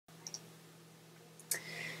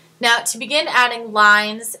Now, to begin adding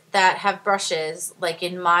lines that have brushes, like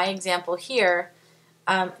in my example here,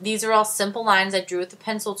 these are all simple lines I drew with the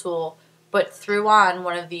pencil tool, but threw on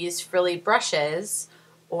one of these frilly brushes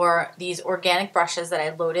or these organic brushes that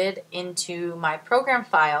I loaded into my program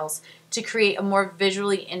files to create a more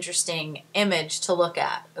visually interesting image to look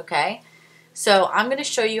at, okay? So I'm going to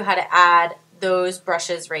show you how to add those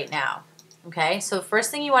brushes right now, okay? So the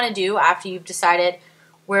first thing you want to do after you've decided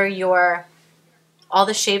where all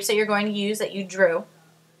the shapes that you're going to use that you drew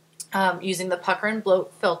using the pucker and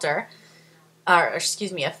bloat filter, or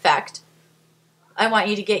excuse me, effect, I want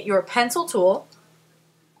you to get your pencil tool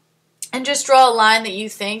and just draw a line that you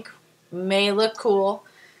think may look cool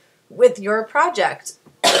with your project.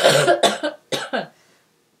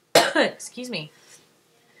 Excuse me.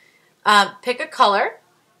 Pick a color.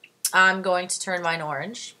 I'm going to turn mine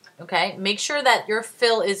orange. Okay. Make sure that your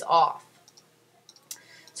fill is off.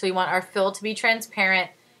 So we want our fill to be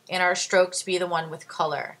transparent and our stroke to be the one with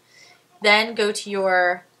color. Then go to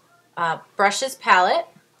your brushes palette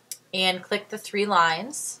and click the 3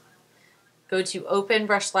 lines. Go to Open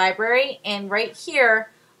Brush Library, and right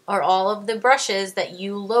here are all of the brushes that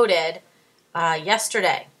you loaded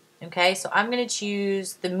yesterday. Okay, so I'm going to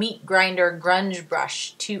choose the Meat Grinder Grunge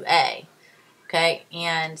Brush 2A. Okay,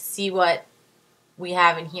 and see what we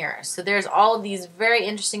have in here. So there's all of these very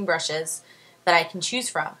interesting brushes that I can choose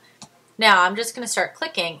from. Now I'm just going to start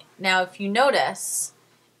clicking. Now if you notice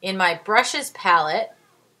in my brushes palette,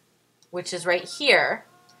 which is right here,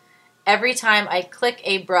 every time I click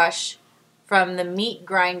a brush from the Meat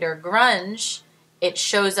Grinder Grunge, it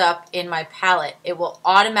shows up in my palette. It will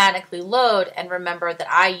automatically load and remember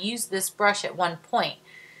that I used this brush at one point.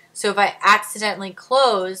 So if I accidentally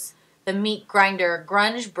close the Meat Grinder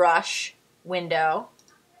Grunge brush window,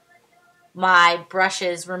 my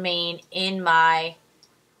brushes remain in my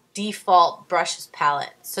default brushes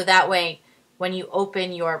palette. So that way when you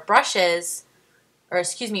open your brushes, or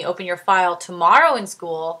excuse me, open your file tomorrow in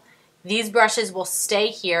school, these brushes will stay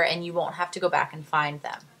here and you won't have to go back and find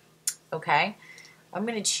them. Okay? I'm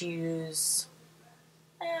going to choose,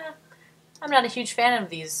 I'm not a huge fan of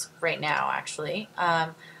these right now actually.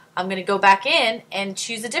 I'm going to go back in and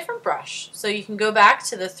choose a different brush. So you can go back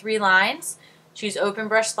to the 3 lines, choose Open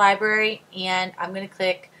Brush Library, and I'm going to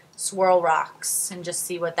click Swirl Rocks and just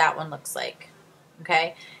see what that one looks like.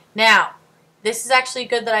 Okay? Now, this is actually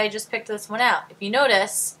good that I just picked this one out. If you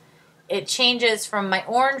notice, it changes from my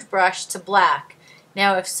orange brush to black.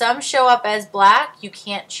 Now, if some show up as black, you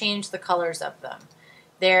can't change the colors of them.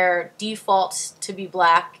 They're default to be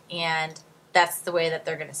black, and that's the way that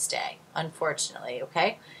they're going to stay, unfortunately,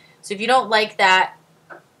 okay? So if you don't like that,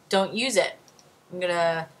 don't use it. I'm going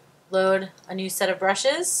to load a new set of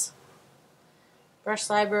brushes. Brush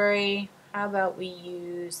library. How about we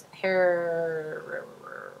use hair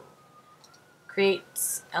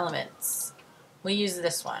create elements. We'll use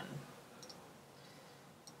this one.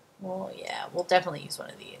 Well, yeah, we'll definitely use one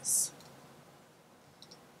of these.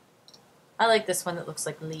 I like this one that looks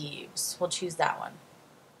like leaves. We'll choose that one.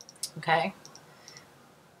 Okay.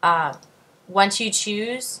 Once you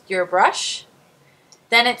choose your brush,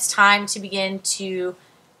 then it's time to begin to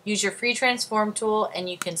use your free transform tool, and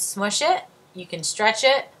you can smush it, you can stretch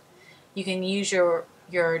it, you can use your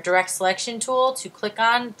direct selection tool to click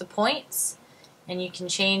on the points, and you can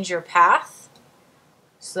change your path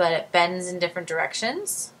so that it bends in different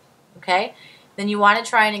directions. Okay? Then you want to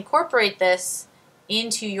try and incorporate this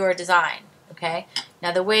into your design. Okay?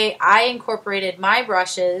 Now the way I incorporated my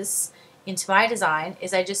brushes into my design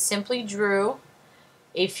is I just simply drew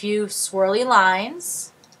a few swirly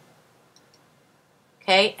lines,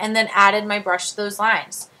 okay, and then added my brush to those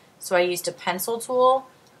lines. So I used a pencil tool,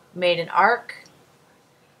 made an arc,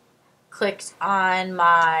 clicked on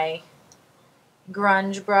my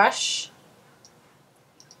grunge brush,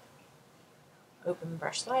 Open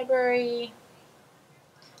Brush Library,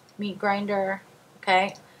 Meat Grinder,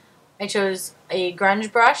 okay. I chose a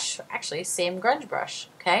grunge brush, actually same grunge brush,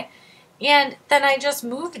 okay, and then I just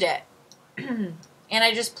moved it and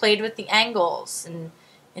I just played with the angles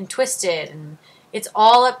and twisted, and it's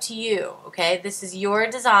all up to you, okay. This is your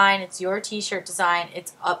design, it's your t-shirt design,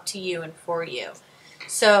 it's up to you and for you.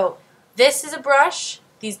 So this is a brush,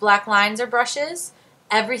 these black lines are brushes,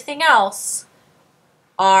 everything else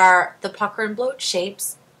are the pucker and bloat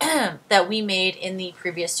shapes that we made in the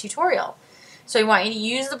previous tutorial. So I want you to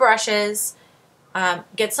use the brushes,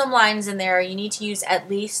 get some lines in there. You need to use at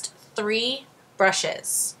least 3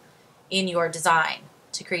 brushes in your design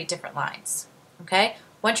to create different lines. Okay?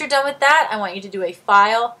 Once you're done with that, I want you to do a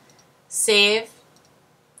file, save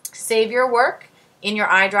your work, in your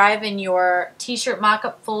iDrive in your t-shirt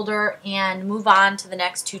mockup folder and move on to the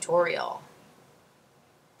next tutorial.